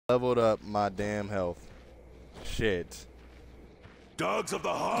Leveled up my damn health. Shit. Dogs of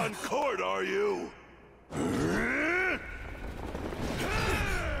the Han Court, are you?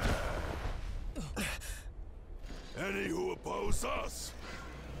 Any who oppose us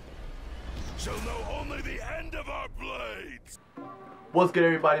shall know only the end of our blades. What's good,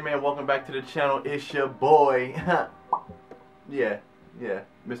 everybody, man? Welcome back to the channel. It's your boy. yeah,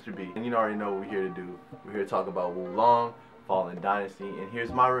 Mr. B. And you already know what we're here to do. We're here to talk about Wo Long, Fallen Dynasty, and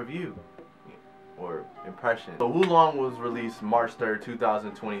here's my review or impression. So Wo Long was released March 3rd,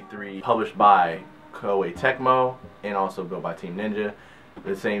 2023, published by Koei Tecmo and also built by Team Ninja,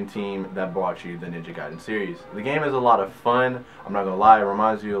 the same team that brought you the Ninja Gaiden series. The game is a lot of fun. I'm not gonna lie, it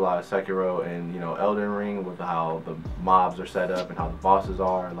reminds you a lot of Sekiro and, you know, Elden Ring, with how the mobs are set up and how the bosses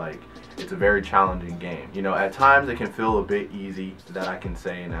are. Like, it's a very challenging game. You know, at times it can feel a bit easy, that I can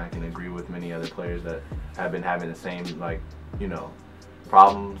say, and I can agree with many other players that have been having the same, like, you know,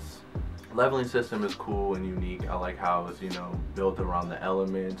 problems. Leveling system is cool and unique. I like how it's, you know, built around the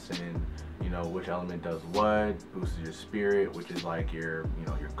elements and, you know, which element does what. Boosts your spirit, which is like your, you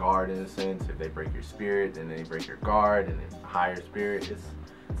know, your guard in a sense. If they break your spirit, then they break your guard, and then higher spirit.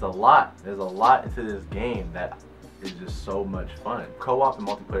 It's a lot. There's a lot into this game that is just so much fun. Co-op and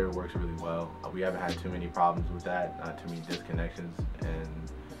multiplayer works really well. We haven't had too many problems with that. Not too many disconnections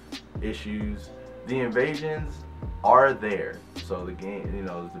and issues. The invasions are there. So the game, you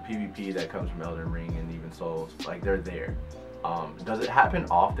know, the PvP that comes from Elden Ring and even Souls, like, they're there. Does it happen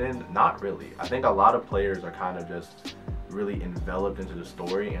often? Not really. I think a lot of players are kind of just really enveloped into the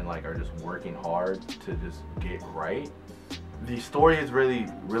story and, like, are just working hard to just get right. The story is really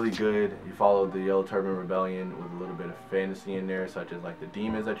good. You follow the Yellow Turban Rebellion with a little bit of fantasy in there, such as like the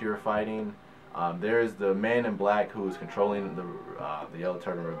demons that you're fighting. There's the man in black who is controlling the Yellow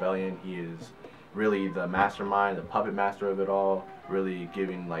Turban Rebellion. He is really the mastermind, the puppet master of it all, really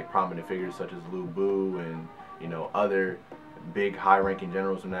giving like prominent figures such as Lu Bu and, you know, other big high-ranking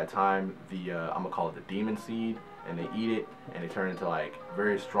generals from that time I'm gonna call it the demon seed, and they eat it and they turn into like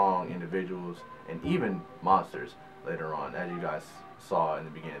very strong individuals and even monsters later on, as you guys saw in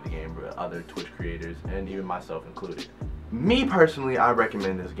the beginning of the game with other Twitch creators and even myself included. Me personally, I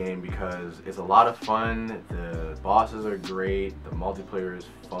recommend this game because it's a lot of fun. The bosses are great, the multiplayer is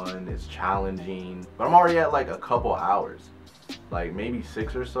fun, it's challenging, but I'm already at like a couple hours, like maybe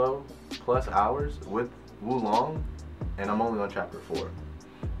 6 or so plus hours with Wo Long, and I'm only on chapter 4.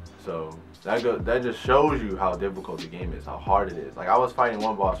 So that just shows you how difficult the game is, how hard it is. Like, I was fighting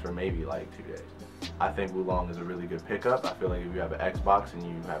one boss for maybe like 2 days. I think Wo Long is a really good pickup. I feel like if you have an Xbox and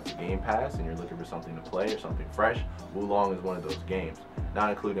you have the Game Pass and you're looking for something to play or something fresh, Wo Long is one of those games. Not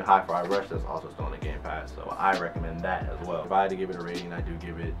including Hi-Fi Rush, that's also still on the Game Pass, so I recommend that as well. If I had to give it a rating, I do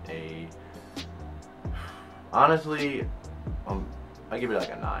give it a... Honestly, I give it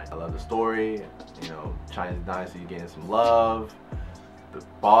like a 9. I love the story. You know, Chinese Dynasty getting some love. The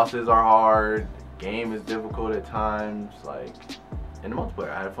bosses are hard. The game is difficult at times. Like, and the multiplayer,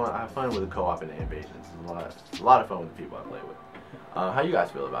 I have fun with the co-op and the invasions. It's a lot of fun with the people I play with. How you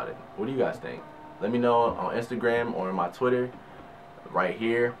guys feel about it? What do you guys think? Let me know on Instagram or on my Twitter, right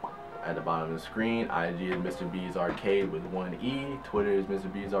here at the bottom of the screen. IG is Mr. B's Arcade with 1 E. Twitter is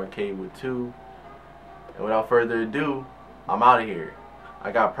Mr. B's Arcade with 2. And without further ado, I'm out of here.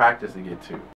 I got practice to get to.